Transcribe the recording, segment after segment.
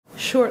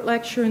short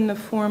lecture in the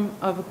form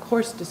of a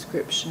course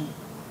description.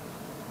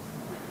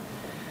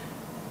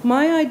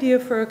 My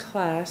idea for a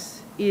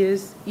class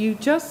is you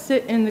just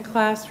sit in the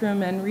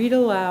classroom and read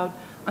aloud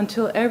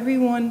until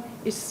everyone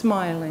is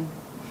smiling.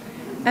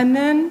 And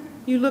then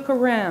you look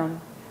around,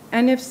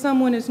 and if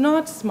someone is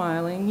not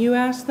smiling, you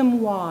ask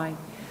them why.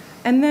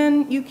 And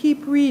then you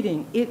keep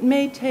reading. It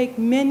may take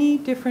many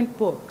different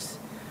books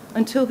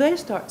until they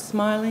start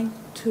smiling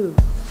too.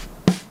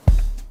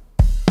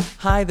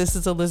 Hi, this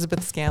is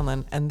Elizabeth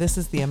Scanlon, and this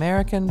is the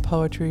American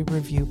Poetry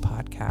Review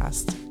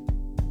Podcast.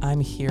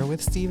 I'm here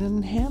with Stephen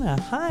and Hannah.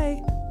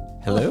 Hi.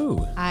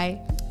 Hello. Hi.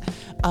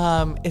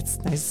 It's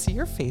nice to see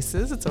your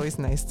faces. It's always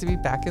nice to be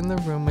back in the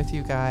room with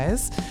you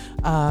guys.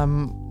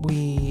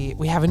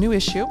 We have a new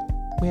issue.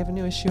 We have a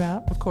new issue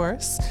out, of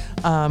course.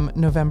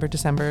 November,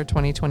 December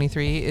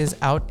 2023 is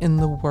out in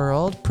the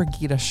world.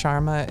 Prageeta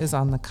Sharma is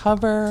on the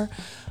cover.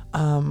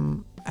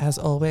 As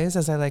always,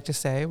 as I like to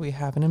say, we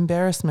have an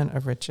embarrassment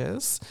of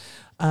riches.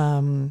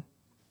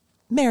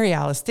 Mary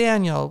Alice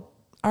Daniel,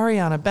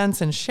 Ariana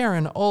Benson,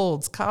 Sharon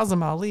Olds,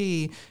 Kazim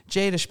Ali,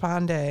 Jay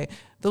Deshpande.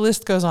 The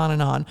list goes on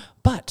and on.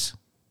 But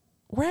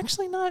we're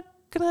actually not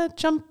going to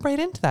jump right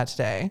into that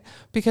today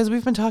because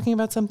we've been talking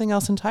about something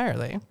else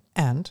entirely.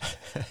 And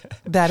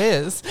that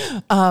is,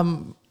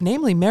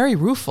 namely, Mary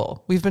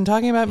Ruefle. We've been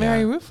talking about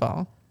Mary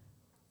Ruefle.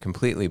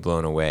 Completely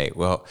blown away.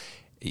 Well,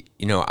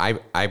 you know,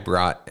 I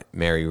brought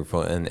Mary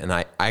Ruefle in, and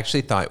I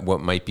actually thought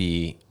what might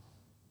be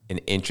an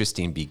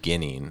interesting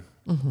beginning,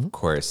 of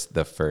course,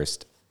 the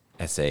first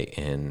essay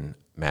in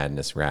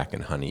Madness, Rack,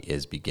 and Honey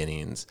is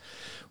Beginnings,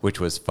 which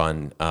was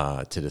fun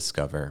to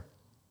discover.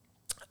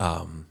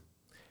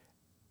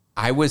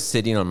 I was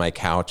sitting on my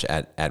couch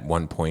at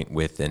one point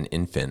with an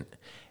infant,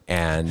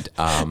 and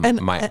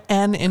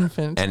an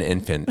infant.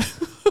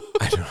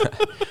 I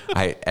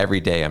don't.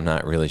 Every day I'm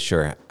not really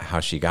sure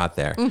how she got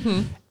there,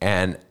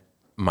 and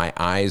my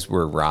eyes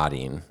were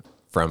rotting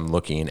from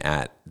looking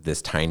at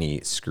this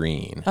tiny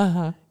screen.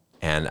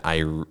 And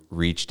I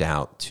reached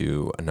out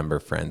to a number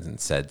of friends and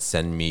said,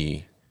 "Send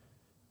me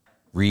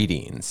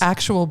readings,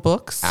 Actual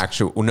books, like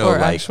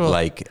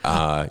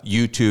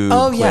YouTube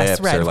clips, yes,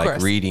 right, or of like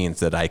course.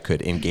 readings that I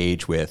could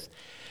engage with,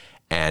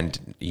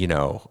 and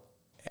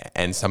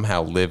and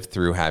somehow live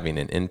through having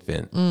an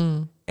infant."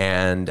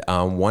 And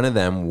one of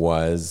them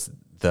was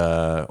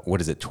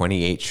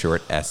 28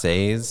 short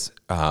essays,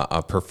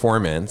 a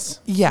performance.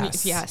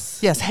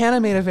 Yes. Hannah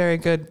made a very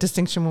good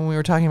distinction when we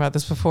were talking about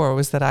this before,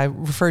 was that I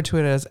referred to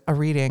it as a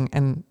reading,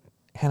 and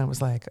Hannah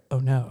was like, "Oh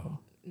no."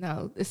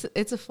 No,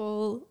 it's a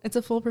full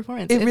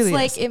performance. It really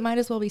like is. it might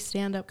as well be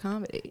stand-up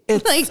comedy.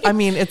 It's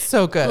it's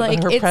so good.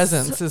 Like, Her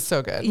presence is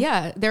so good.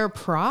 Yeah, there are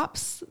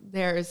props.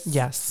 There's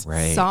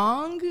Right.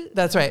 song.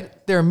 That's right.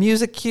 There are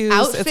music cues.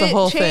 Outfit It's a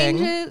whole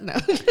changes. thing. No.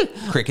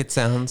 Cricket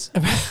sounds.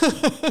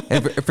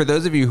 And for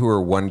those of you who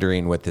are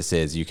wondering what this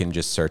is, you can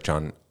just search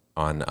on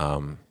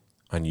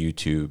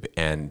YouTube,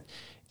 and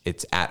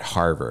it's at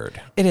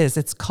Harvard. It is.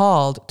 It's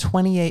called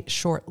 28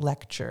 Short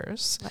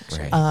Lectures.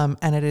 Right.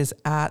 And it is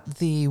at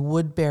the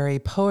Woodbury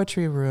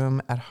Poetry Room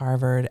at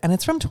Harvard. And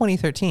it's from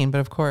 2013. But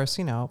of course,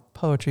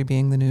 poetry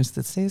being the news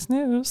that stays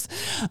news,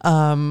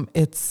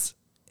 it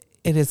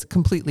is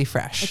completely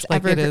fresh. It's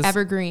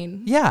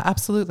evergreen. Yeah,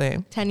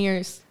 absolutely. 10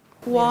 years.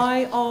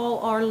 Why all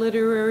our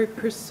literary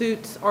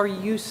pursuits are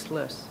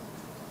useless.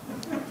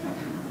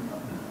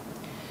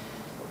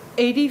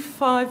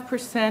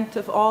 85%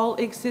 of all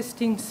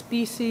existing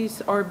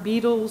species are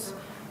beetles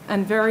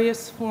and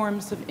various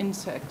forms of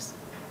insects.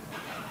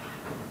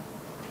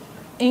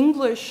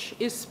 English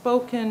is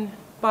spoken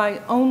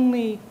by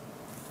only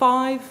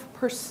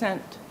 5%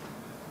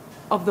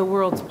 of the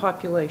world's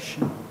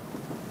population.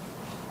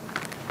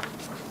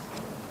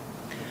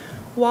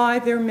 Why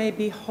there may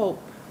be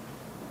hope.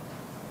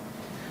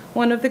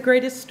 One of the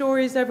greatest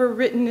stories ever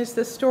written is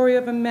the story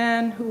of a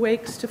man who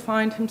wakes to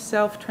find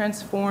himself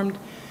transformed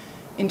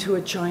into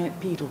a giant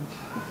beetle.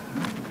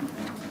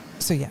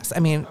 So yes,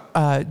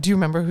 do you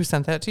remember who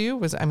sent that to you?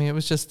 It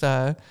was just,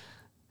 it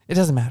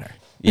doesn't matter.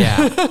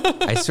 Yeah,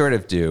 I sort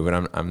of do, but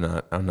I'm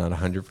not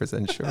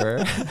 100%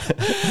 sure.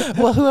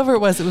 Well, whoever it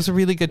was a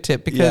really good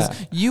tip because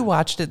you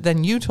watched it,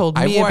 then you told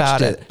me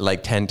about it. I've watched it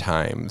like 10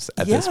 times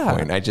at this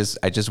point. I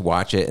just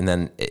watch it, and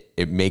then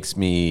it makes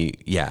me,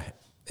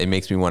 it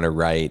makes me want to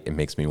write. It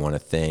makes me want to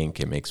think.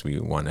 It makes me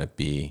want to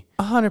be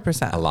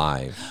 100%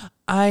 alive.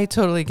 I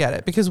totally get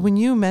it because when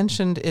you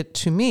mentioned it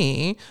to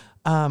me,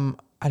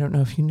 I don't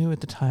know if you knew at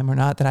the time or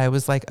not that I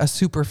was like a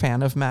super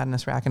fan of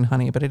Madness, Rack, and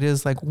Honey, but it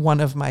is like one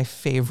of my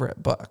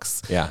favorite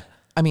books. Yeah.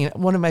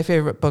 One of my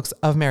favorite books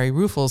of Mary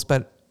Ruefle's,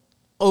 but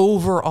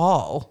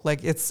overall,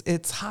 like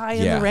it's high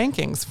in the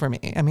rankings for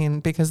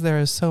me. Because there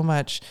is so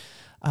much,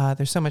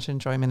 there's so much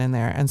enjoyment in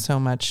there and so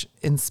much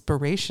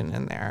inspiration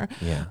in there.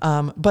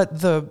 Yeah.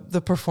 But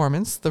the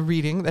performance, the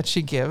reading that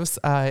she gives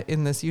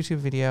in this YouTube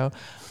video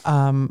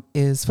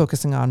is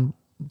focusing on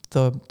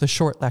the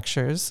short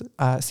lectures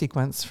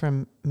sequence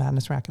from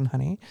Madness, Rack, and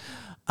Honey.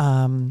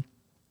 And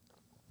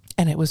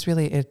it was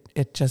really,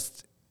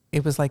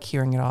 it was like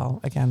hearing it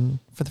all again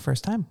for the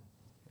first time.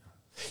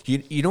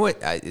 You know what?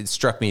 It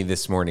struck me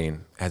this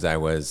morning as I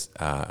was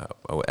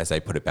as I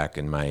put it back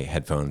in my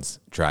headphones,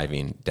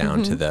 driving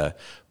down to the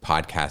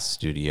podcast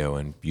studio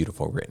in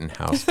beautiful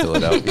Rittenhouse,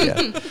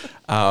 Philadelphia.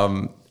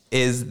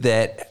 Is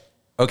that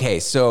okay?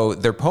 So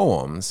they're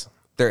poems,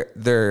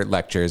 they're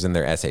lectures and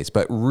they're essays,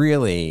 but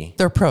really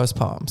They're prose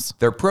poems.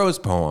 they're prose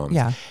poems.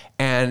 Yeah.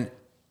 And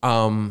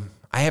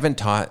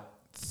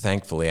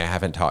thankfully, I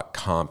haven't taught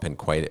comp in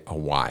quite a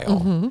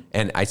while.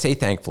 And I say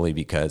thankfully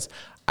because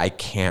I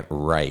can't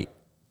write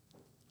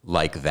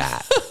like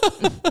that.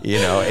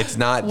 It's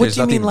not, What there's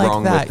do you mean nothing like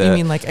wrong that? with the, You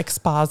mean like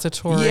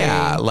expository?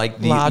 Yeah, like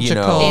the,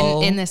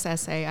 logical. In this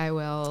essay, I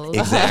will.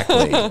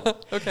 Exactly.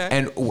 Okay.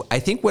 And I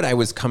think what I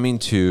was coming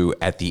to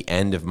at the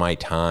end of my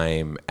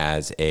time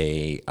as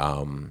a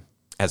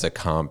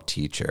comp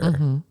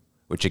teacher,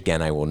 which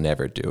again, I will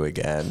never do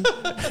again.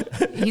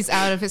 He's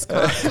out of his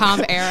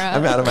comp era.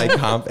 I'm out of my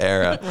comp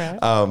era.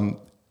 Right.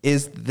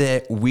 Is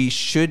that we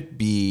should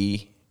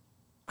be,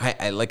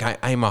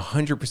 I'm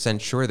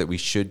 100% sure that we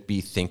should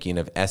be thinking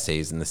of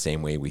essays in the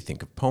same way we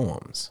think of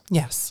poems.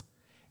 Yes.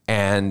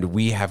 And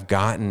we have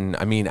gotten,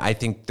 I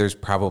think there's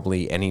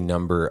probably any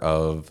number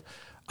of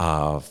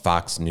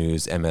Fox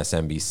News,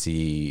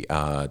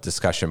 MSNBC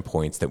discussion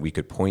points that we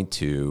could point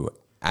to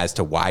as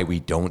to why we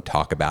don't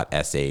talk about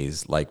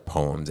essays like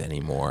poems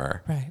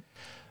anymore. Right.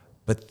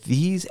 But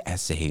these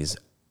essays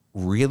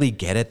really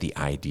get at the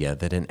idea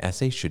that an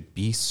essay should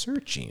be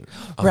searching.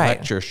 A Right.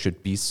 lecture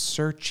should be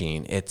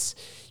searching. It's,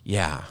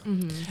 yeah.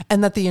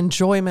 And that the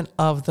enjoyment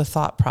of the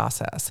thought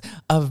process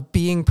of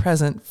being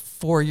present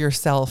for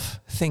yourself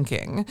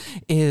thinking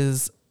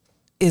is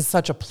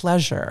such a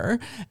pleasure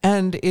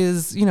and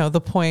is,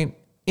 the point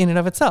in and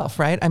of itself,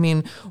 right?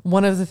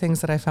 One of the things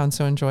that I found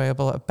so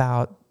enjoyable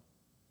about,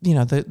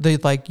 the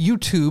like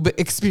YouTube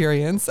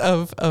experience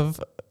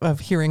of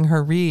hearing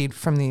her read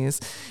from these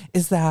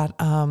is that,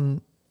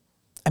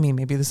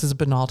 maybe this is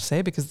banal to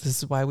say because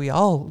this is why we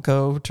all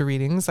go to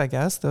readings, I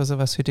guess, those of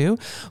us who do,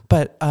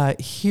 but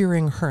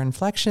hearing her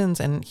inflections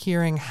and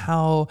hearing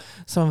how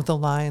some of the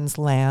lines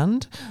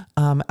land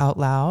out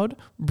loud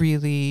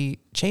really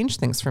changed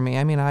things for me.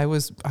 I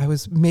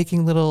was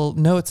making little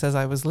notes as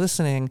I was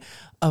listening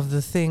of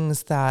the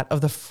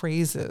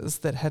phrases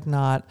that had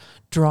not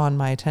drawn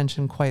my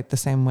attention quite the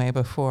same way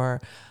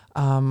before.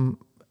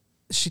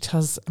 She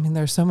tells,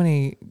 there's so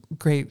many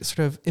great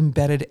sort of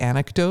embedded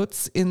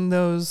anecdotes in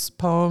those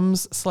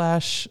poems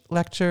 /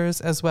 lectures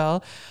as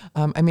well.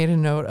 I made a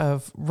note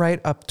of right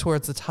up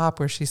towards the top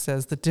where she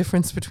says, the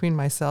difference between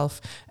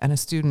myself and a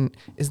student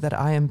is that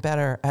I am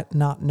better at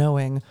not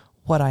knowing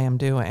what I am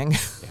doing.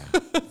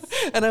 Yeah.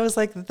 And I was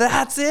like,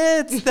 that's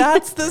it.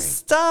 That's the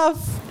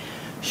stuff.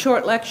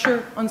 Short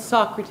lecture on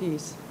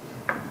Socrates.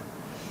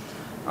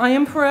 I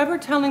am forever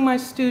telling my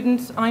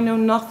students I know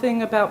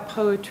nothing about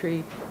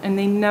poetry, and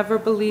they never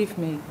believe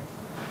me.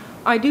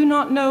 I do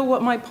not know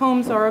what my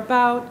poems are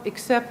about,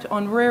 except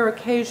on rare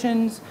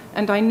occasions,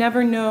 and I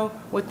never know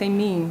what they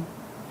mean.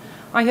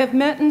 I have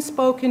met and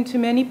spoken to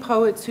many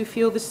poets who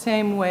feel the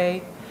same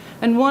way,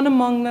 and one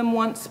among them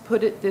once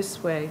put it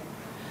this way: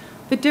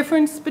 the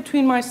difference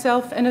between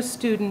myself and a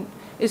student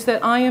is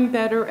that I am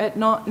better at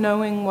not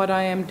knowing what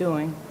I am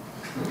doing.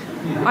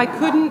 I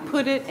couldn't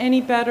put it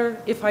any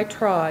better if I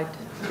tried.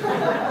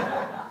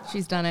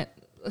 She's done it.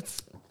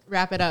 Let's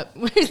wrap it up.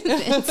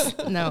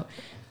 No.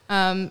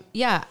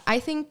 I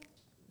think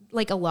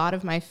like a lot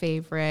of my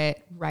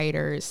favorite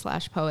writers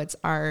 / poets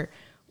are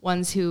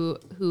ones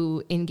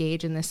who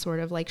engage in this sort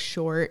of like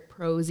short,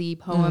 prosy,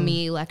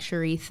 poemy,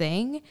 lecture-y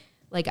thing.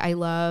 Like I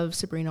love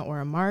Sabrina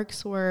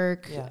Ora-Mark's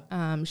work.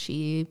 Yeah.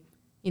 She,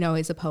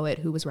 is a poet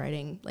who was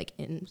writing like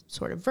in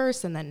sort of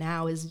verse and then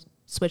now is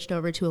switched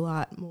over to a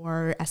lot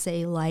more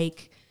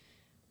essay-like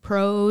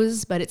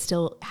prose, but it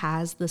still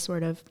has the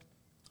sort of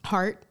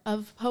heart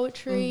of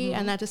poetry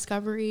and that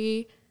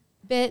discovery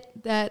bit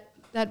that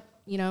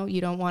you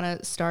don't want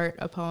to start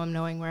a poem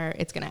knowing where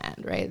it's going to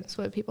end, right? That's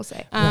what people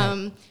say.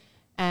 Right.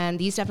 And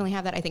these definitely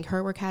have that. I think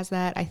her work has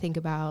that. I think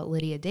about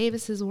Lydia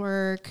Davis's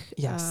work.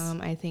 Yes.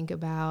 I think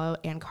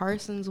about Anne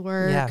Carson's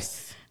work.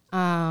 Yes.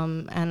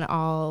 And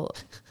all.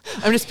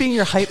 I'm just being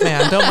your hype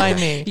man. Don't mind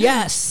me.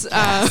 Yes.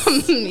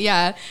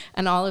 Yeah.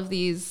 And all of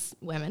these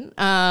women,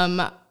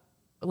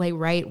 like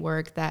write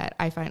work that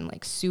I find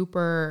like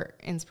super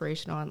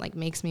inspirational and like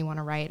makes me want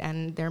to write.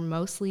 And they're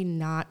mostly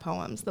not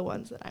poems, the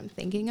ones that I'm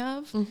thinking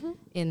of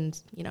in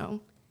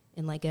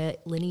like a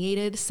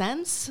lineated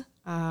sense.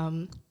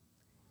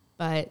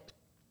 But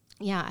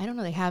yeah, I don't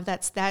know. They have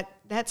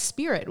that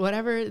spirit,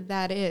 whatever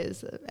that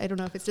is. I don't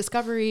know if it's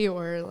discovery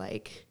or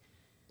like.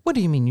 What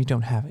do you mean you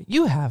don't have it?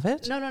 You have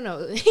it.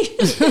 No.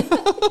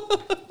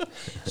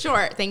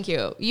 Sure. Thank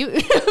you.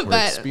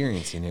 We're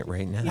experiencing it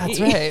right now. That's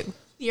right.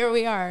 Here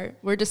we are.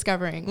 We're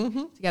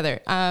discovering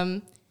together.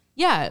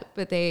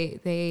 But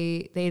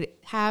they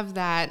have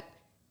that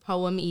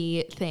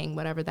poem-y thing,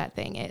 whatever that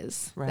thing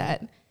is,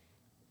 right.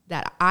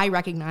 that I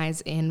recognize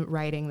in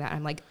writing that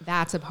I'm like,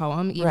 that's a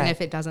poem, even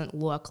if it doesn't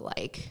look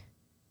like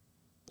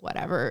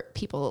whatever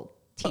people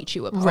teach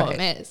you what poem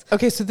is.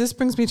 Okay, so this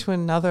brings me to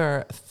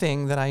another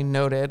thing that I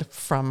noted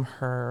from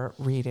her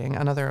reading,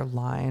 another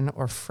line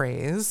or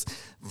phrase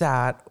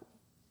that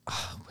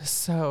was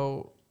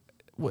so,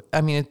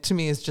 I mean, it, to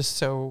me is just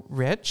so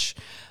rich,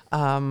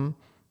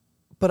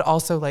 but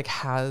also like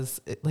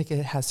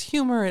it has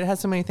humor. It has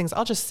so many things.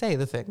 I'll just say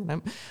the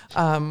thing.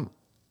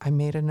 I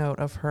made a note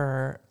of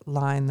her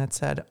line that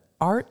said,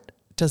 "Art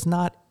does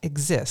not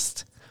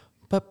exist,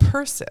 but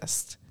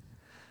persist.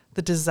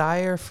 The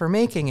desire for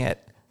making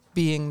it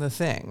being the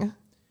thing."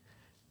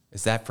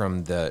 Is that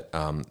from the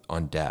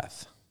On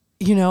Death?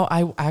 You know,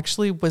 I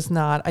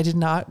did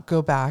not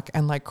go back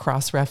and like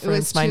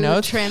cross-reference my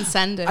notes.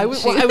 Transcendent. I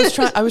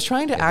was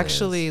trying to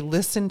actually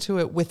listen to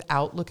it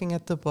without looking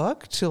at the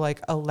book to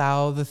like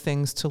allow the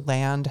things to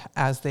land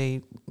as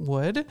they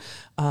would.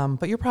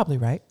 But you're probably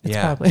right. It's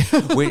probably.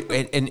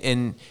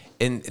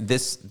 in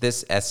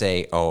this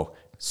essay, oh,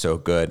 so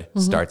good,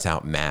 starts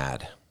out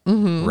mad,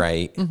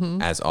 right?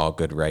 As all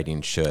good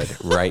writing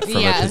should, right from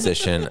a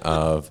position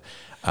of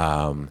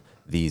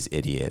these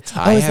idiots. Is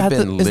that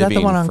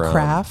the one on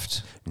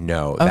craft?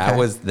 No, that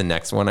was the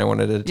next one I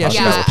wanted to talk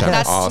Yeah, about.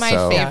 that's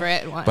my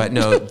favorite one. But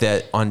no,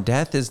 that On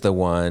Death is the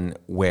one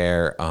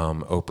where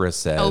Oprah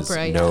says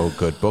no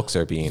good books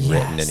are being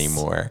written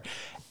anymore.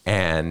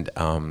 And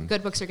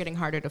good books are getting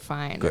harder to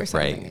find or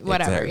something. Right,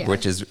 Whatever. exactly. Yeah.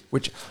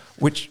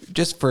 Which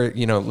just for,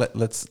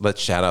 let's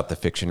shout out the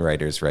fiction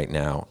writers right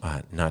now.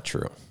 Not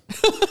true.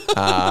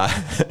 I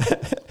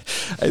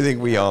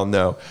think we all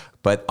know.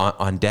 But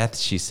on Death,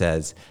 she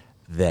says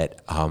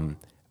that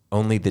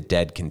only the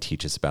dead can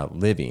teach us about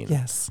living.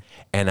 Yes.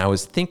 And I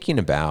was thinking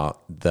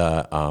about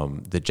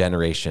the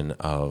generation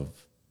of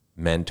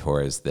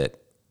mentors that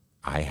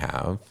I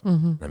have.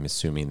 I'm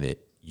assuming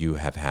that you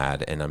have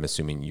had, and I'm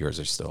assuming yours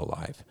are still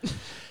alive.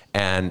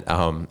 And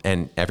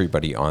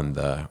everybody on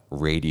the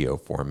radio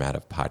format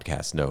of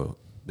podcasts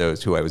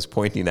knows who I was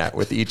pointing at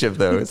with each of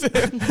those.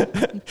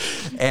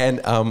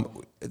 And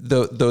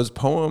those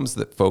poems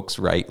that folks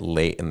write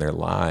late in their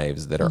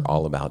lives that are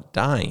all about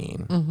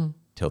dying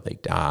till they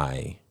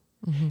die,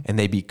 and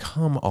they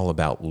become all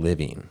about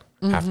living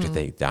after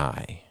they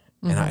die.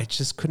 And I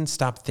just couldn't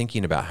stop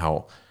thinking about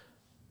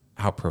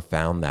how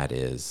profound that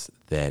is,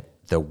 that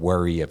the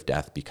worry of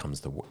death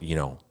becomes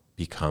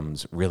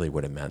becomes really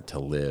what it meant to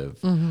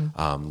live.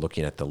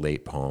 Looking at the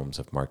late poems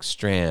of Mark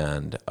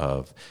Strand,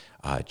 of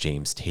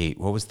James Tate.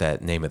 What was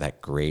that name of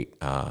that great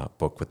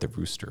book with the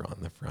rooster on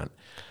the front?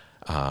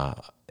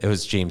 It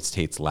was James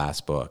Tate's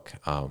last book.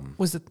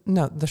 Was it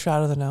The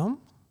Shroud of the Gnome?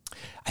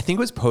 I think it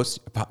was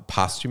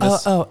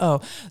posthumous.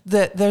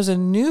 There's a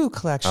new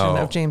collection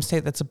of James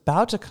Tate that's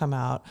about to come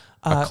out.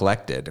 A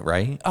collected,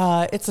 right?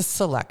 It's a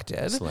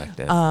selected.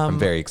 I'm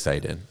very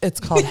excited. It's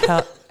called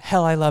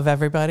Hell, I Love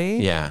Everybody.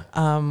 Yeah.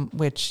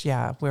 Which,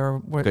 we're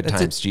Good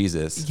Times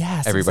Jesus.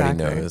 Yes, everybody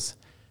exactly. knows.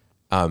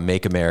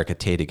 Make America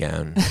Tate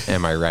again.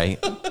 Am I right?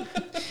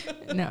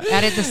 No,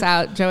 edit this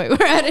out, Joey.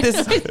 We're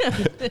editing.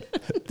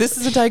 This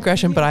is a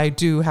digression, but I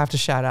do have to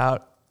shout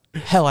out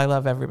Hell, I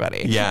Love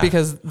Everybody. Yeah,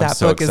 because that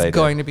so book excited. is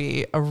going to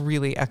be a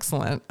really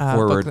excellent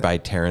Forward by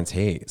Terrence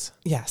Hayes.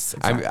 Yes,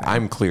 exactly.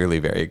 I'm clearly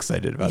very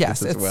excited about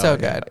this as well. Yes, it's so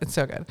good. It's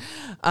so good.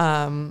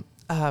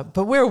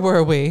 But where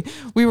were we?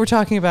 We were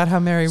talking about how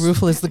Mary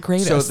Ruefle is the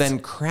greatest. So then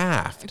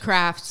Craft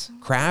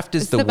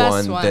is the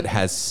one that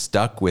has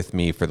stuck with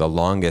me for the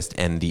longest,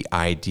 and the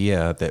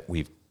idea that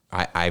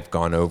I've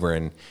gone over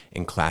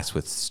in class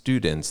with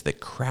students,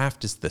 that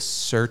craft is the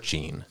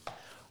searching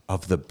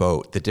of the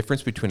boat. The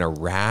difference between a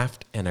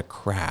raft and a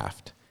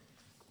craft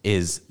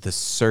is the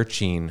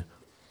searching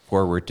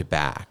forward to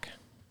back.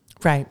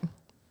 Right.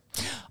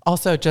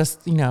 Also,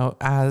 just,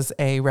 as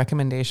a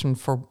recommendation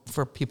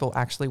for people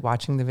actually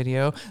watching the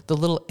video, the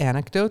little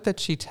anecdote that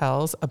she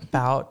tells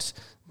about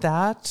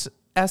that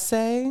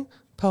essay,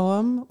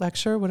 poem,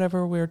 lecture,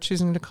 whatever we're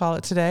choosing to call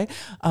it today,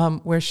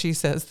 where she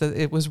says that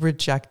it was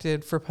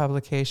rejected for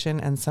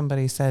publication and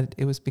somebody said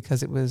it was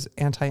because it was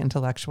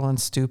anti-intellectual and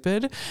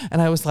stupid.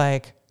 And I was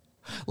like,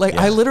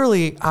 I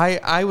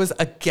was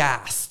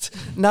aghast,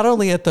 not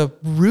only at the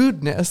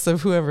rudeness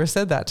of whoever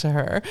said that to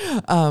her,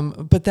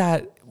 but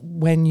that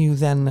when you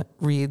then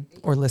read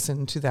or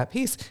listen to that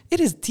piece, it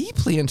is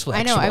deeply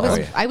intellectual. I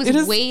know. I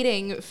was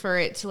waiting for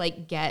it to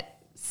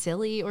get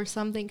silly or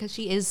something, because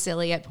she is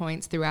silly at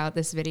points throughout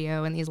this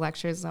video and these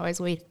lectures. I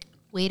was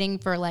waiting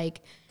for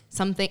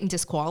something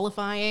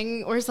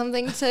disqualifying or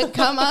something to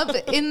come up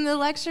in the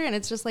lecture, and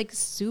it's just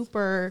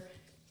super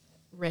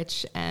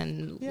rich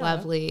and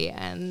lovely.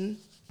 And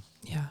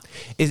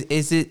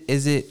is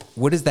it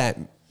what does that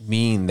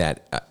mean,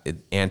 that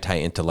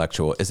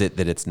anti-intellectual? Is it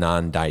that it's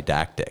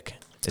non-didactic?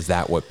 Is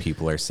that what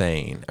people are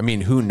saying? I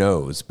mean, who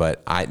knows?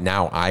 But I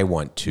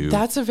want to.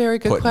 That's a very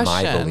good put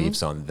question. My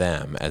beliefs on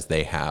them as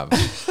they have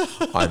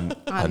on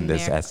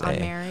this essay. On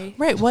Mary.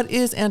 Right. What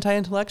is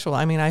anti-intellectual?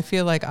 I mean, I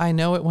feel like I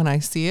know it when I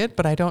see it,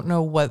 but I don't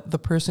know what the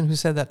person who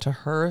said that to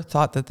her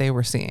thought that they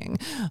were seeing.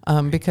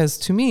 Because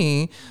to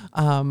me,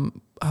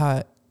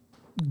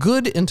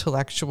 good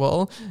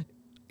intellectual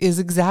is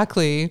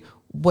exactly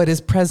what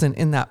is present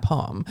in that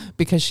poem,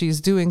 because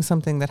she's doing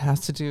something that has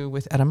to do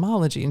with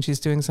etymology, and she's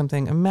doing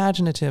something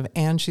imaginative,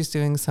 and she's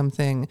doing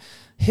something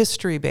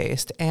history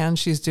based, and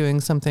she's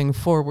doing something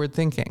forward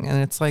thinking.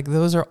 And it's like,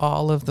 those are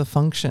all of the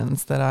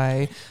functions that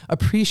I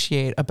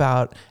appreciate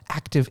about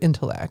active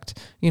intellect,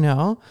 you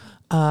know?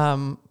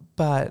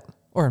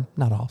 Or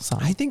not all, some.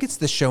 I think it's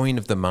the showing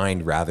of the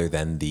mind rather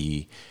than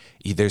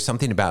there's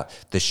something about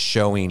the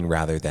showing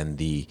rather than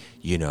the,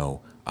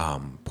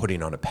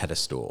 putting on a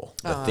pedestal,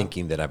 the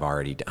thinking that I've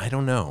already done. I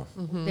don't know.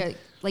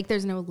 Like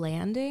there's no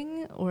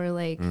landing, or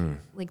like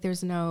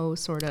there's no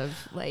sort of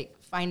like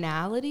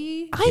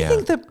finality. I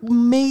think that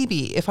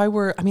maybe if I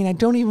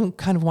don't even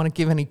kind of want to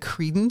give any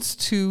credence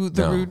to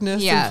the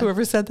rudeness of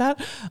whoever said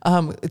that.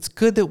 It's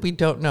good that we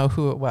don't know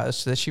who it was,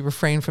 so that she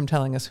refrained from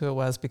telling us who it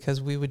was,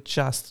 because we would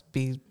just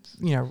be,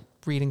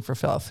 reading for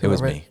filth. It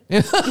was me.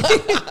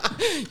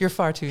 You're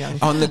far too young.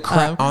 On the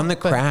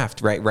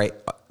craft, right.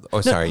 Oh,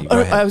 sorry.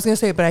 Go ahead. I was going to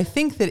say, but I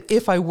think that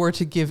if I were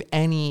to give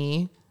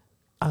any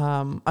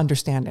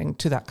understanding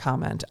to that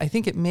comment, I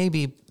think it may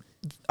be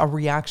a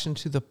reaction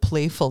to the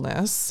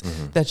playfulness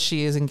that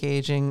she is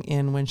engaging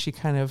in when she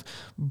kind of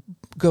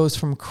goes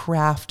from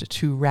craft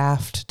to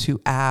raft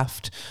to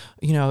aft,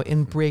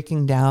 in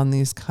breaking down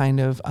these kind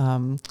of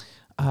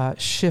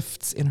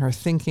shifts in her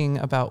thinking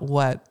about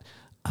what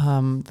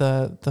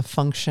the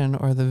function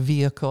or the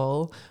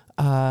vehicle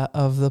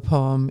of the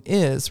poem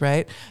is,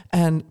 right?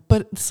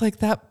 But it's like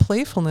that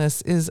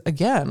playfulness is,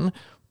 again,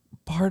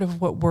 part of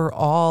what we're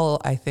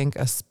all, I think,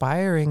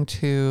 aspiring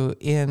to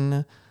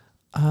in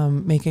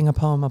making a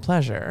poem a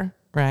pleasure,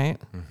 right?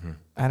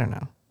 I don't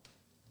know.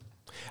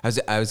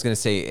 I was going to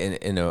say,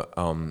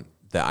 the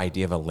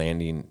idea of a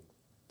landing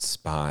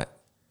spot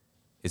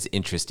is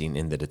interesting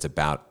in that it's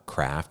about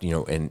craft,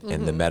 and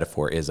the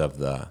metaphor is of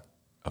the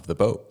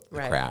boat, the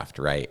craft,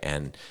 right?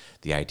 And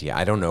the idea,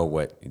 I don't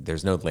know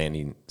there's no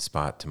landing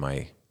spot to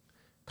my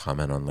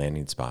comment on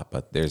landing spot,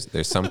 but there's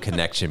some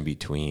connection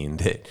between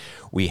that.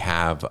 We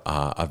have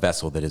a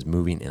vessel that is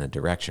moving in a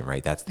direction,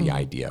 right? That's the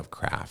idea of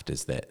craft,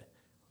 is that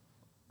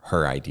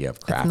her idea of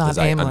craft, as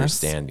I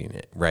understanding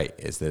it, right,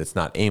 is that it's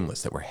not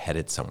aimless, that we're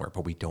headed somewhere,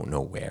 but we don't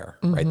know where,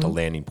 right? The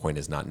landing point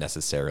is not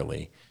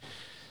necessarily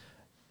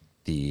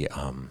the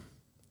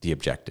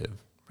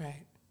objective.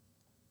 Right.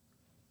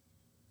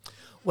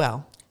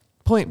 Well,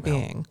 point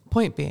being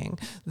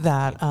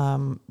that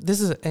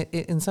this is,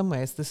 in some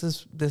ways,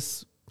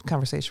 this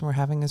conversation we're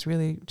having is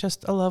really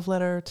just a love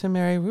letter to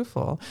Mary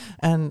Ruefle.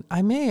 And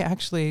I may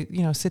actually,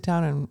 sit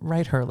down and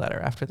write her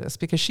letter after this,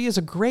 because she is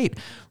a great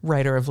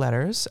writer of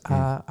letters.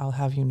 I'll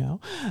have you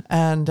know.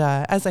 And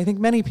as I think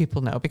many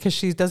people know, because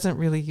she doesn't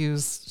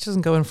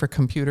go in for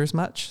computers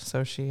much.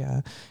 So she,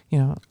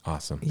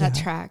 Awesome. Yeah, that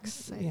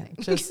tracks, I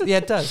think.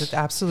 It does. It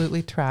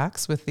absolutely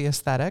tracks with the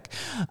aesthetic.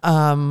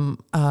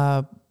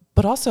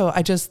 But also,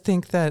 I just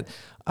think that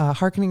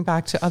hearkening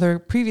back to other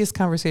previous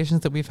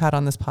conversations that we've had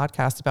on this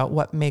podcast about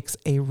what makes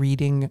a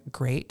reading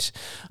great.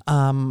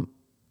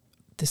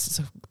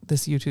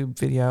 This YouTube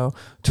video,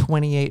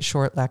 28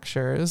 Short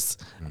Lectures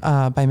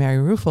by Mary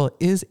Ruefle,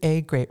 is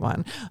a great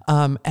one.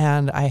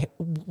 And I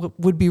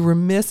would be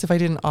remiss if I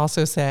didn't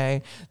also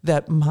say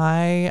that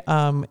my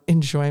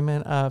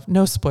enjoyment of,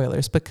 no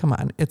spoilers, but come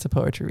on, it's a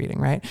poetry reading,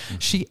 right?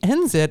 She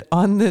ends it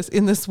in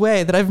this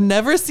way that I've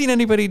never seen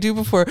anybody do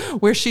before,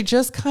 where she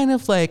just kind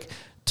of like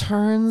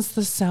turns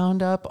the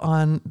sound up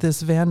on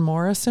this Van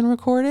Morrison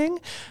recording,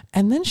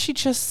 and then she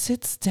just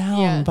sits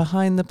down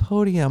behind the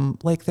podium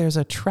like there's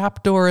a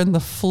trapdoor in the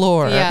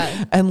floor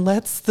and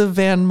lets the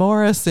Van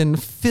Morrison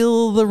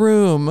fill the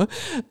room.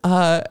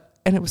 And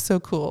it was so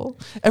cool.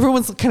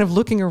 Everyone's kind of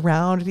looking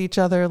around at each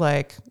other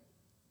like,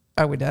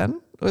 are we done?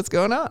 What's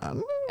going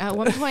on? At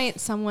one point,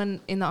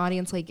 someone in the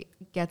audience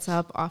gets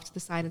up off to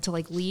the side to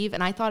leave,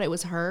 and I thought it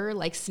was her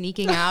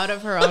sneaking out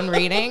of her own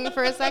reading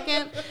for a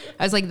second.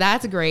 I was like,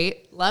 "That's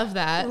great, love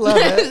that." Love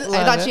it.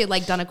 I thought she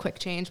had done a quick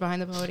change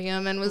behind the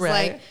podium and was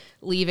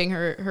leaving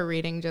her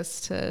reading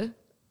just to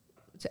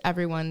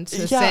everyone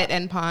to sit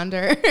and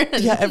ponder.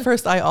 At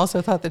first I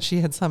also thought that she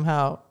had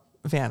somehow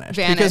vanished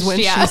because when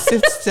she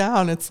sits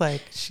down, it's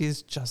like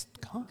she's just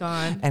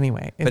gone.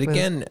 Anyway, but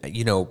again,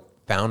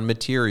 found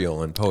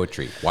material in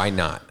poetry. Why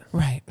not?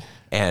 Right.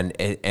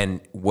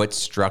 And what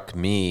struck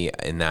me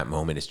in that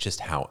moment is just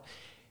how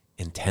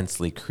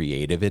intensely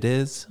creative it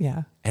is.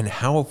 Yeah. And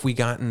how have we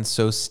gotten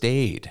so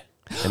staid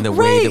in the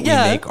way that we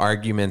make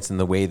arguments and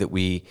the way that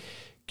we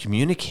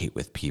communicate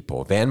with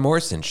people? Van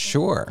Morrison,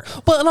 sure.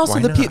 Well, and also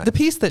the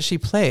piece that she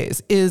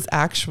plays is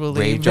actually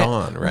Rave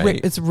John,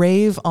 right? It's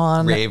Rave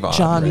on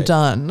John right.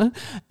 Donne,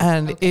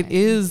 and it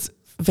is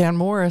Van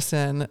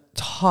Morrison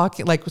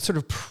talking, sort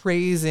of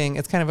praising.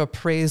 It's kind of a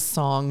praise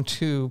song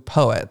to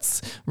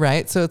poets,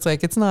 right? So it's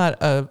it's not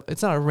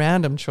a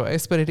random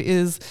choice, but it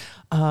is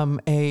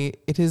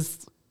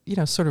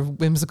sort of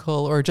whimsical,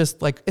 or just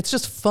it's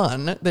just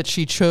fun that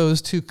she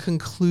chose to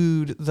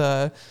conclude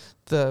the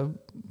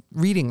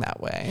reading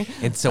that way.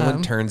 And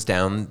someone turns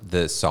down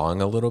the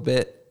song a little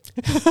bit,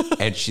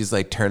 and she's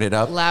like, "Turn it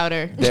up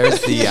louder."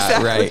 There's the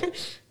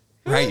right.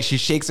 Right. She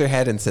shakes her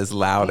head and says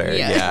louder.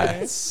 Yeah. Yeah.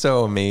 It's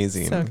so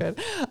amazing. So good.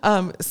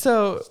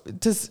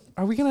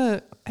 Are we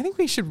gonna? I think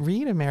we should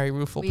read a Mary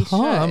Ruefle We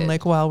poem should.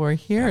 like while we're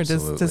here.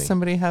 Absolutely. Does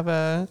somebody have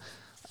a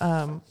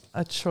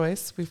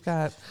choice? We've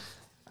got.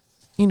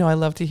 I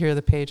love to hear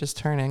the pages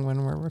turning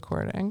when we're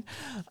recording.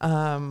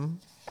 Hannah,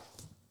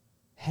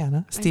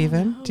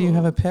 Stephen, do you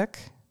have a pick?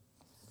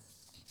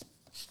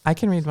 I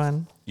can read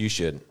one. You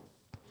should.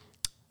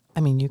 I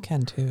mean, you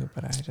can too,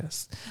 but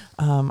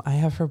I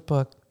have her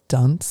book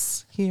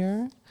Dunce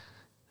here.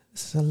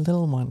 This is a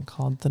little one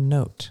called The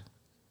Note.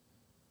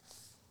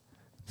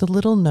 The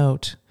little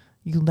note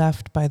you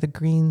left by the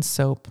green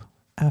soap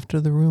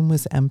after the room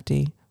was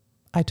empty.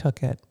 I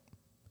took it.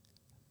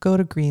 Go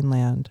to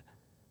Greenland.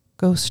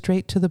 Go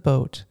straight to the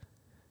boat.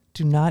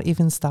 Do not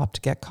even stop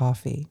to get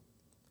coffee.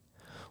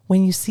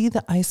 When you see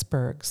the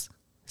icebergs,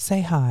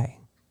 say hi.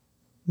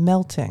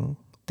 Melting,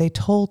 they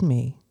told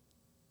me.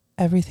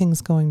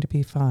 Everything's going to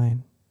be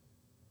fine.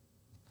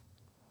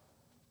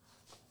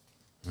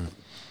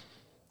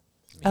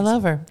 I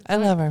love her. I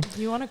love her.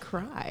 You want to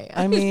cry.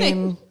 I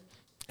mean,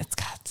 it's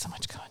got so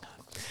much going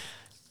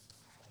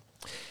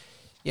on.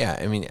 Yeah.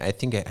 I mean, I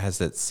think it has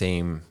that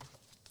same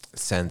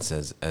sense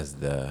as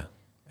the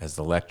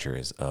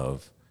lectures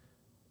of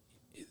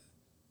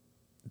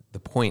the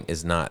point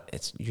is not,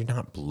 you're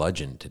not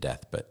bludgeoned to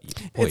death, but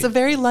boy, It's a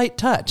very light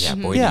touch. yeah,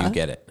 boy, do you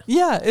get it.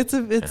 Yeah,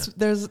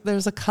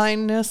 there's a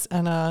kindness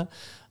and a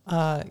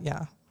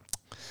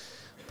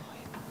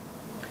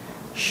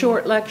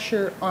Short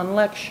lecture on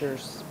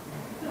lectures.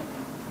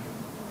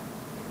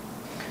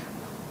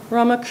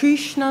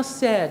 Ramakrishna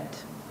said,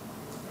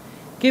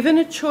 given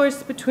a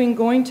choice between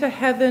going to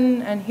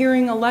heaven and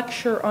hearing a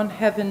lecture on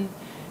heaven,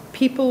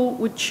 people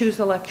would choose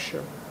a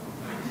lecture.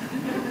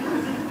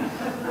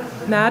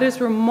 That is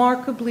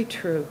remarkably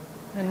true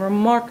and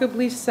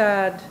remarkably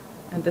sad,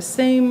 and the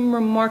same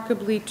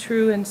remarkably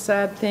true and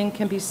sad thing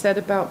can be said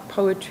about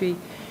poetry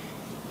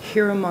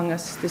here among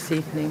us this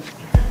evening.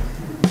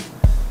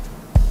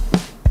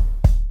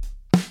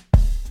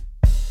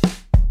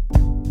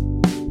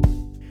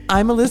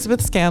 I'm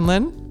Elizabeth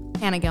Scanlon.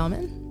 Hannah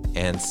Gelman.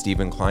 And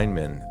Stephen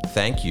Kleinman.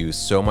 Thank you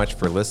so much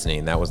for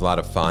listening. That was a lot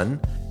of fun.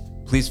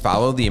 Please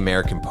follow the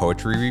American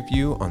Poetry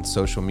Review on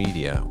social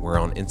media. We're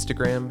on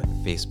Instagram,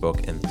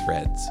 Facebook, and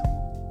Threads.